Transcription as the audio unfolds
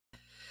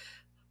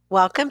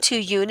Welcome to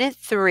Unit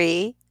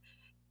 3,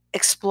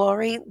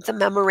 Exploring the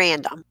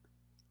Memorandum.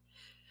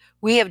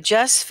 We have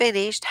just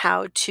finished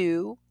how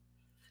to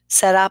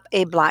set up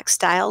a block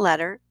style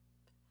letter.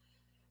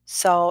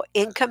 So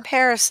in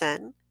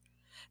comparison,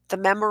 the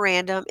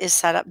memorandum is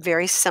set up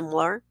very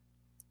similar.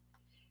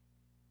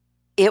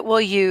 It will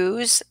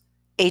use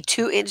a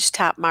 2-inch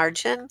top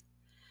margin,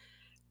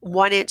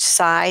 1-inch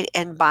side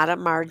and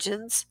bottom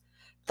margins.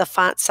 The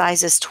font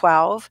size is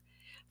 12.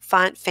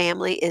 Font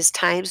family is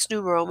Times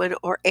New Roman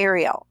or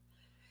Arial.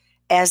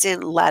 As in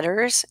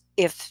letters,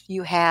 if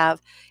you have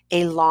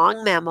a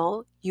long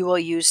memo, you will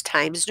use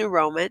Times New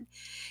Roman.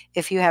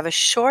 If you have a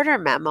shorter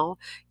memo,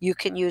 you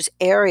can use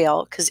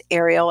Arial because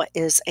Arial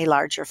is a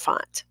larger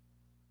font.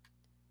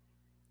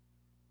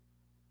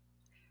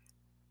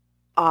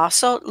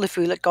 Also, if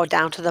we go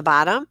down to the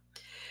bottom,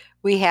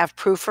 we have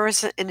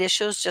proofers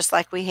initials just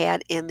like we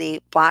had in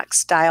the block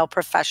style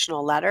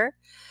professional letter.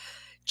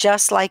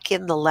 Just like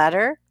in the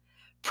letter,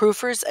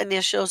 proofers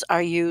initials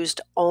are used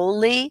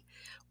only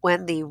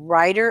when the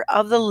writer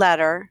of the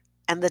letter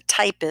and the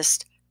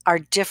typist are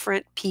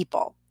different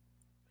people.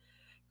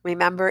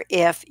 Remember,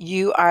 if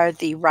you are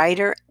the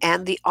writer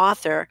and the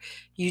author,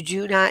 you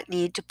do not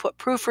need to put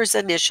proofers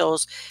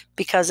initials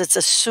because it's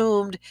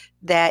assumed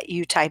that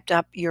you typed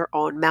up your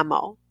own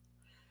memo.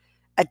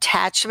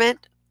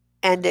 Attachment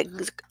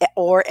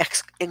or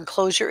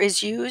enclosure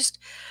is used.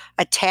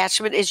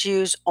 Attachment is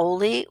used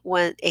only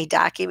when a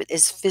document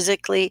is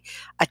physically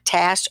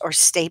attached or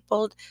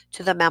stapled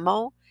to the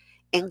memo.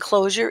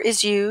 Enclosure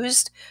is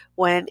used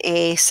when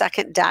a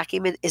second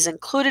document is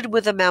included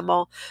with a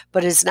memo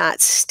but is not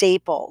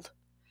stapled.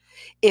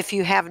 If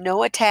you have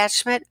no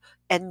attachment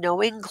and no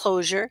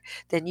enclosure,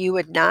 then you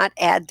would not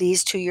add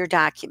these to your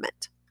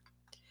document.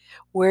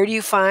 Where do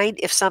you find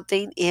if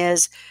something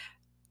is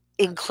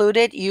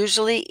included?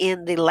 Usually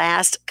in the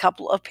last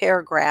couple of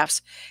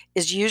paragraphs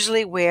is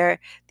usually where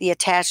the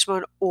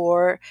attachment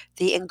or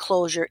the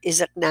enclosure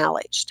is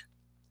acknowledged.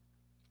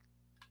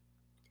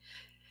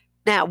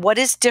 Now, what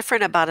is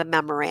different about a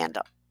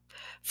memorandum?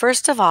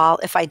 First of all,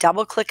 if I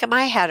double click on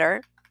my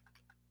header,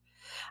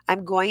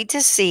 I'm going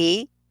to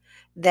see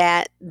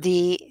that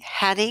the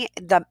heading,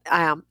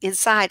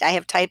 inside I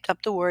have typed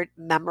up the word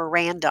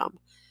memorandum.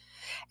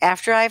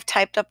 After I've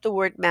typed up the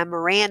word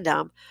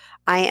memorandum,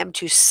 I am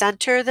to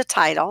center the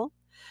title.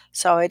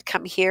 So I'd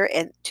come here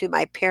into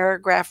my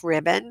paragraph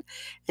ribbon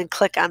and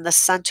click on the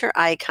center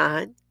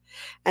icon.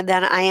 And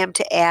then I am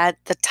to add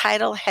the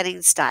title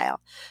heading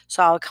style.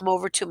 So I'll come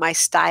over to my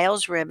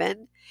styles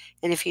ribbon.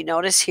 And if you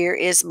notice, here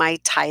is my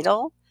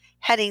title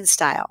heading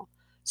style.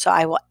 So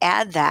I will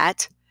add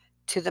that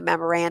to the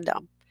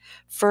memorandum.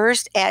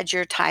 First, add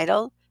your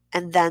title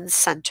and then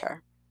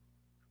center.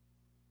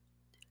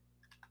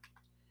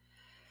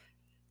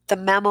 The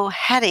memo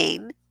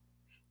heading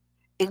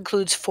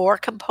includes 4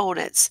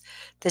 components,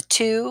 the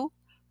 2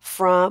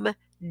 from,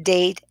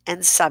 date,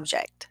 and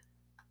subject.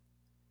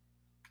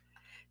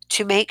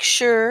 To make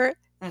sure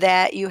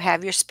that you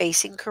have your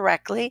spacing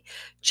correctly,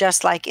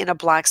 just like in a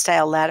block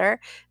style letter,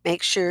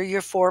 make sure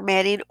your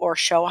formatting or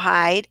show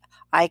hide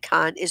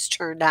icon is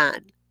turned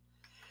on.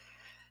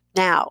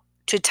 Now,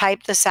 to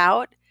type this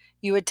out,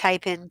 you would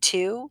type in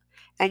 2,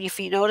 and if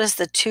you notice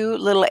the 2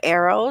 little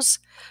arrows,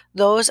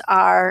 those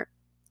are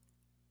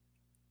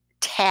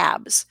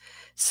tabs.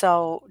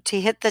 So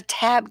to hit the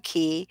tab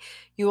key,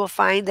 you will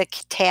find the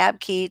tab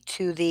key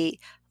to the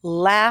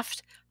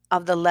left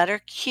of the letter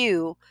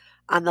Q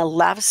on the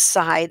left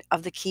side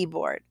of the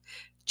keyboard.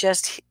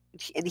 Just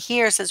in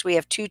here, since we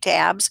have 2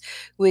 tabs,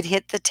 we'd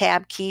hit the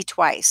tab key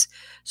twice.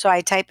 So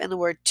I type in the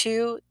word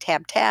 2,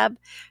 tab, tab,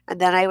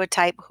 and then I would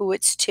type who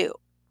it's to.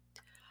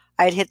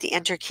 I'd hit the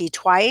enter key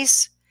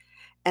twice,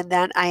 and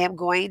then I am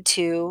going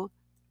to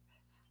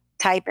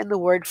type in the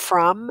word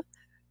from,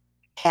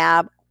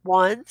 tab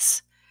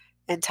once,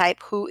 and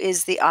type who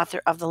is the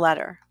author of the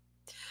letter.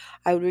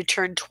 I would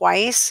return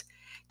twice,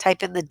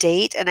 type in the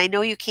date, and I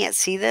know you can't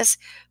see this,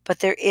 but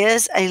there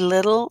is a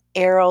little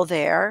arrow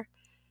there,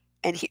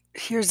 and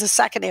here's the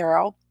second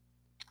arrow.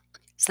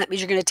 So that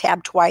means you're going to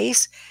tab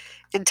twice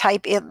and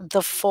type in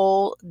the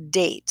full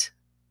date.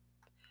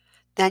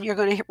 Then you're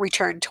going to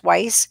return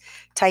twice,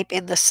 type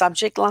in the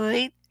subject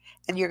line,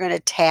 and you're going to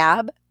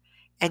tab,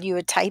 and you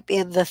would type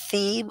in the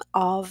theme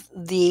of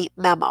the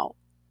memo.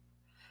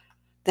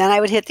 Then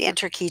I would hit the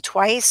enter key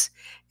twice,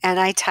 and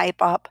I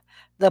type up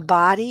the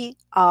body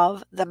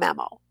of the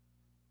memo.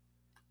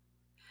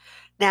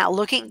 Now,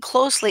 looking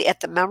closely at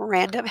the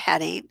memorandum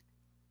heading,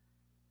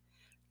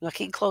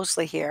 looking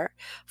closely here,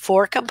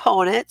 4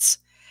 components.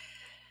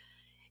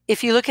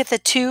 If you look at the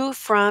 2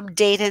 from,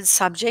 date, and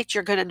subject,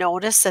 you're going to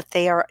notice that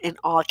they are in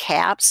all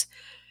caps.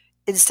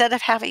 Instead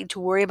of having to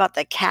worry about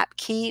the cap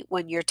key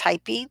when you're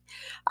typing,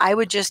 I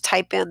would just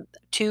type in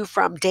 2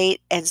 from, date,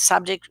 and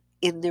subject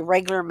in the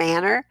regular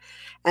manner,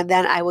 and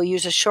then I will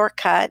use a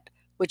shortcut,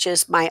 which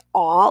is my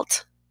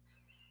Alt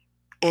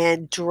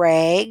and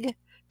drag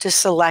to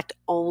select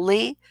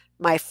only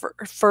my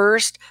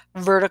first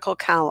vertical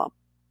column.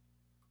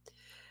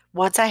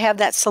 Once I have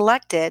that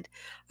selected,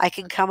 I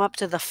can come up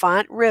to the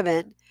font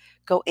ribbon,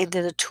 go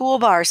into the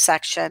toolbar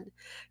section,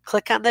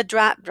 click on the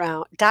drop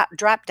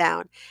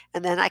down,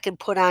 and then I can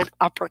put on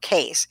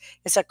uppercase.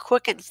 It's a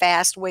quick and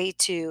fast way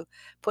to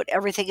put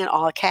everything in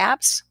all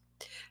caps.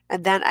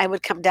 And then I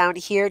would come down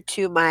here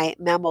to my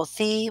memo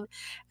theme,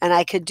 and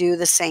I could do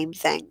the same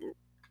thing.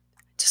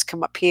 Just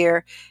come up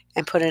here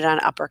and put it on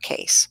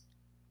uppercase.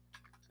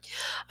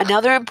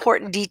 Another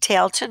important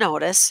detail to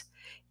notice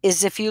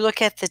is if you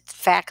look at the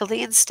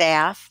faculty and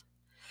staff,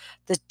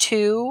 the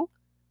to,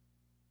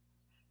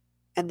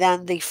 and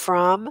then the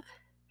from,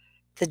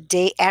 the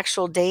date,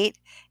 actual date,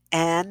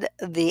 and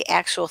the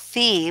actual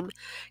theme,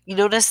 you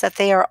notice that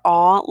they are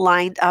all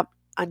lined up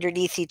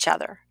underneath each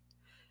other.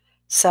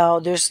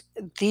 So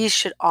these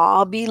should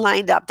all be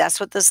lined up. That's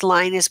what this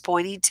line is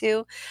pointing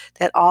to,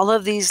 that all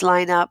of these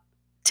line up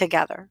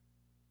together.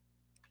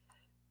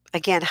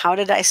 Again, how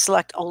did I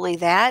select only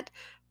that?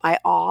 My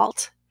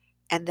Alt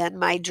and then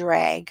my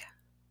drag.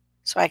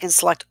 So I can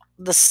select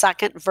the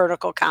second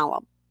vertical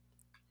column.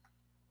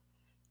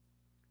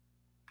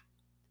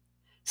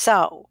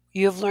 So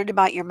you've learned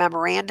about your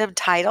memorandum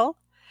title.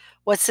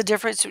 What's the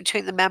difference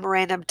between the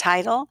memorandum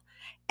title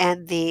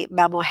and the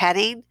memo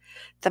heading?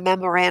 The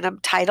memorandum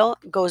title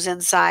goes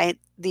inside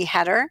the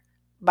header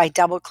by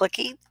double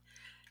clicking.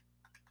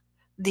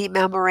 The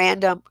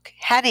memorandum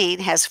heading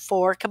has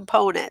 4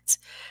 components: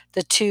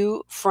 the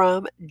to,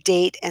 from,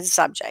 date, and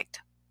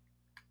subject.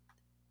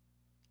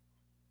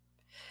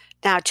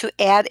 Now to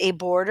add a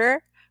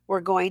border,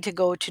 we're going to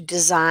go to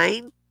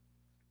Design,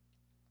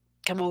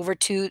 come over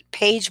to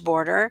Page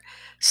Border,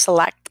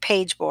 select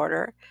Page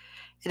Border,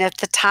 and at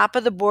the top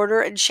of the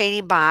border and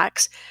shading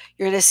box,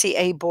 you're going to see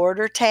a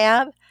border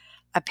tab,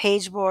 a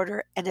page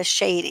border, and a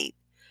shading.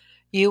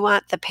 You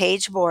want the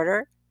page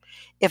border.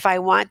 If I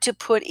want to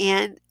put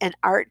in an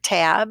art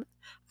tab,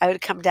 I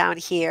would come down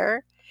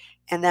here,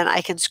 and then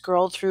I can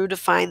scroll through to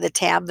find the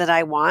tab that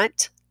I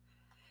want.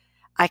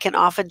 I can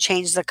often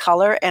change the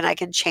color, and I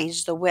can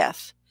change the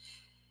width.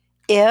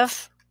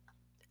 If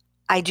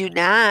I do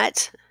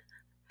not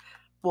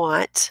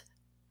want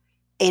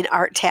an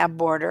art tab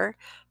border,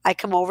 I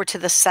come over to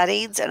the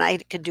settings and I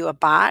can do a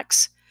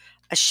box,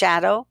 a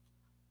shadow,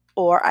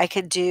 or I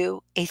can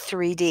do a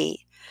 3D.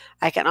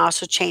 I can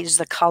also change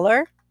the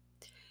color,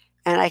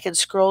 and I can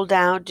scroll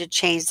down to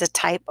change the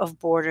type of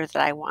border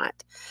that I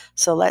want.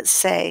 So let's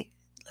say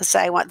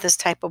I want this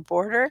type of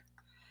border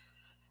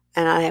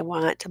and I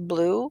want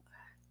blue.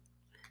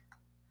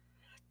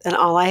 Then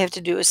all I have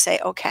to do is say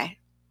OK.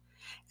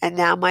 And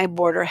now my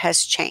border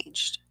has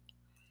changed.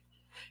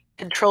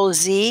 Control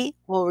Z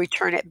will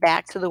return it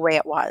back to the way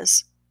it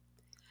was.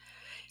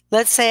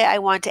 Let's say I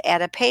want to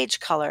add a page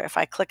color. If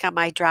I click on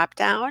my drop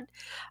down,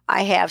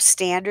 I have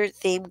standard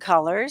theme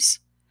colors,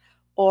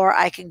 or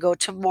I can go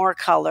to more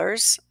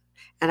colors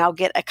and I'll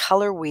get a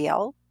color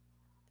wheel.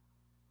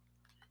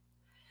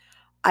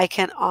 I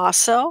can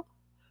also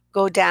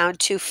go down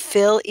to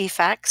fill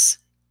effects,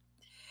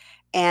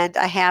 and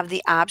I have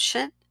the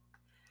option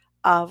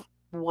of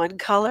 1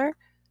 color,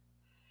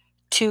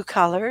 2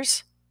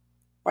 colors,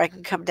 or I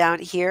can come down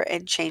here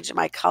and change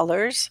my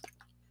colors.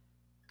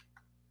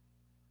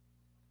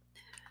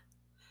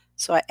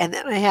 And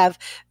then I have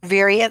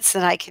variants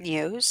that I can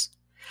use.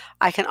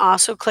 I can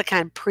also click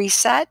on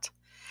preset.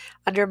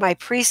 Under my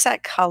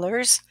preset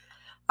colors,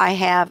 I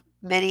have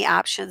many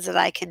options that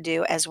I can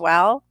do as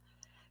well.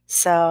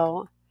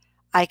 So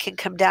I can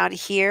come down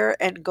here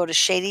and go to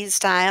shading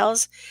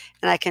styles,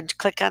 and I can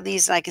click on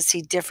these and I can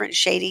see different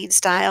shading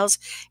styles,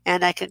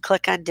 and I can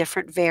click on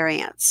different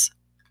variants.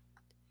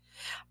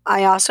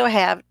 I also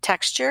have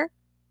texture.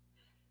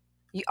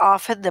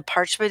 Often the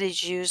parchment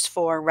is used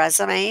for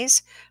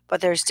resumes, but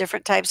there's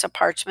different types of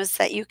parchments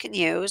that you can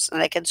use,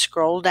 and I can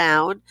scroll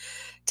down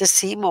to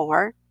see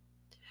more.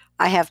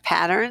 I have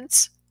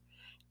patterns,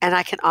 and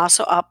I can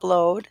also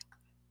upload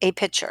a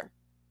picture.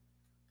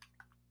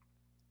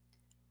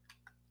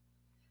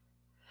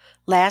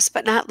 Last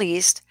but not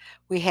least,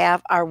 we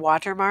have our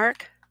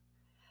watermark,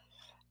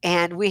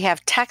 and we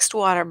have text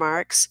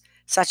watermarks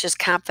such as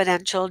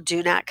confidential,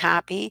 do not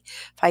copy.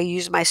 If I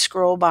use my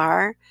scroll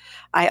bar,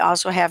 I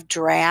also have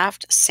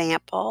draft,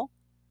 sample,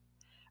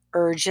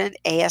 urgent,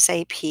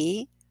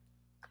 ASAP.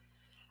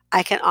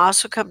 I can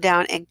also come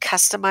down and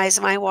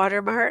customize my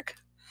watermark.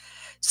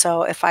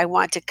 So if I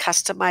want to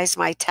customize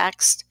my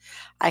text,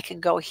 I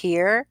can go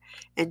here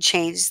and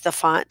change the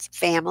font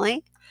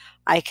family.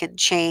 I can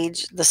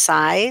change the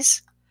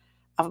size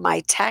of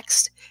my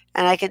text,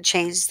 and I can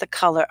change the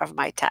color of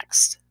my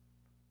text.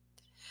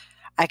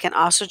 I can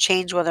also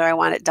change whether I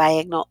want it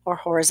diagonal or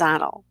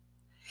horizontal.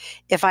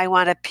 If I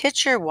want a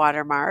picture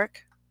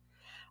watermark,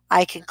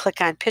 I can click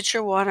on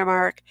picture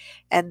watermark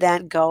and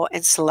then go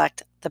and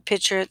select the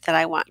picture that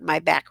I want in my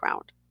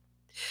background.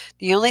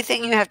 The only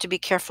thing you have to be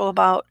careful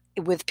about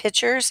with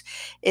pictures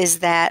is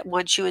that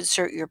once you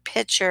insert your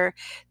picture,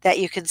 that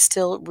you can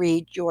still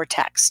read your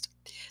text.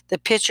 The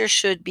picture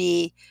should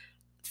be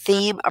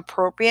theme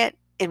appropriate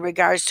in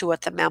regards to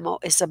what the memo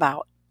is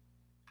about.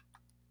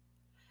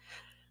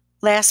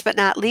 Last but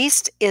not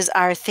least is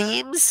our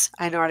themes.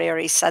 I know I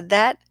already said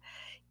that.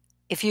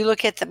 If you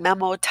look at the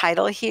memo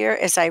title here,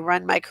 as I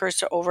run my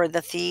cursor over the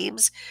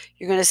themes,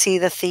 you're going to see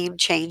the theme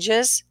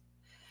changes.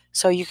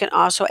 So you can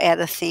also add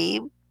a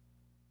theme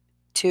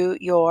to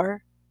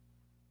your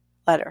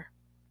letter.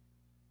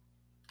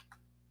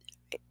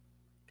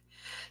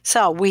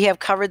 So we have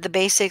covered the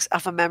basics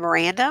of a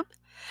memorandum.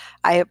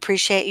 I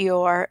appreciate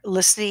your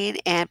listening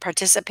and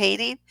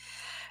participating.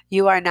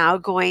 You are now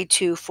going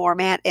to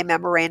format a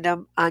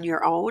memorandum on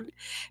your own.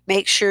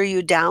 Make sure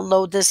you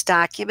download this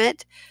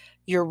document,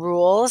 your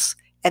rules,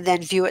 and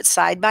then view it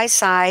side by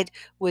side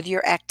with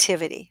your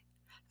activity.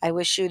 I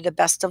wish you the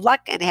best of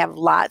luck and have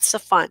lots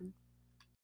of fun.